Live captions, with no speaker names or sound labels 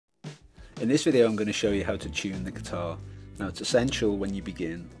In this video I'm going to show you how to tune the guitar. Now it's essential when you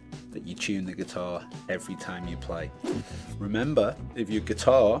begin that you tune the guitar every time you play. Remember, if your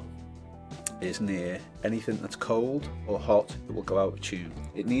guitar is near anything that's cold or hot, it will go out of tune.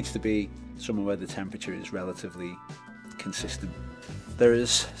 It needs to be somewhere where the temperature is relatively consistent. There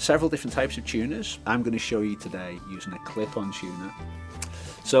is several different types of tuners. I'm going to show you today using a clip-on tuner.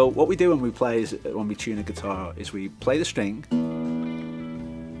 So what we do when we play is, when we tune a guitar, is we play the string,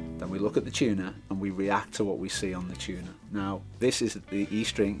 then we look at the tuner and we react to what we see on the tuner. Now this is the E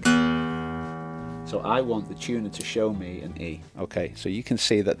string, so I want the tuner to show me an E. Okay, so you can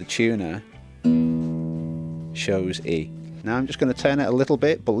see that the tuner shows E. Now I'm just going to turn it a little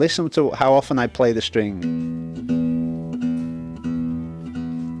bit, but listen to how often I play the string.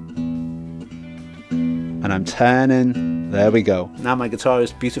 And I'm turning, there we go. Now my guitar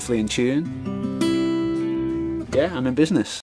is beautifully in tune. Yeah, I'm in business.